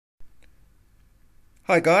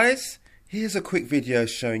Hi guys, here's a quick video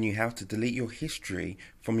showing you how to delete your history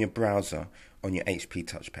from your browser on your HP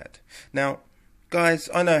Touchpad. Now guys,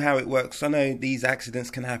 I know how it works. I know these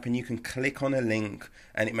accidents can happen. You can click on a link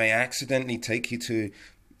and it may accidentally take you to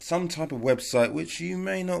some type of website which you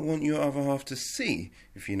may not want your other half to see,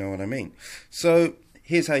 if you know what I mean. So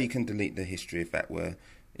here's how you can delete the history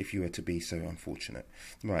if you were to be so unfortunate.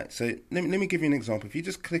 Right, so let me give you an example. If you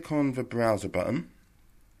just click on the browser button,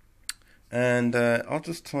 and I'll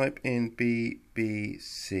just type in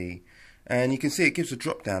BBC, and you can see it gives a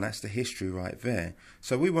drop down. That's the history right there.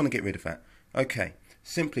 So we want to get rid of that. Okay,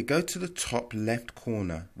 simply go to the top left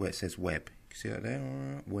corner where it says web. You see that there?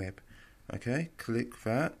 All right, web. Okay, click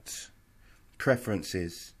that.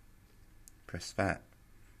 Preferences. Press that.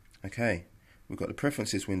 Okay, we've got the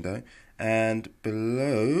preferences window, and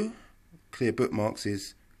below clear bookmarks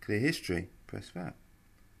is clear history. Press that.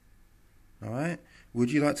 Alright,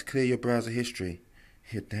 would you like to clear your browser history?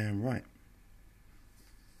 You're damn right.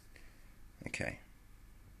 Okay,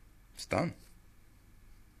 it's done.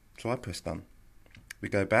 So I press done. We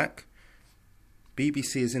go back.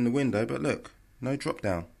 BBC is in the window, but look, no drop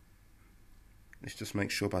down. Let's just make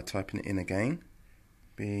sure by typing it in again.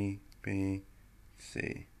 BBC.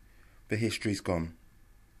 The history's gone.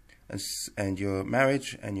 And your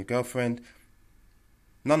marriage and your girlfriend,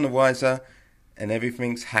 none the wiser, and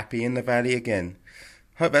everything's happy in the valley again.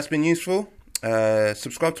 Hope that's been useful.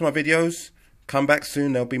 Subscribe to my videos. Come back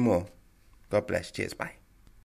soon, there'll be more. God bless. Cheers. Bye.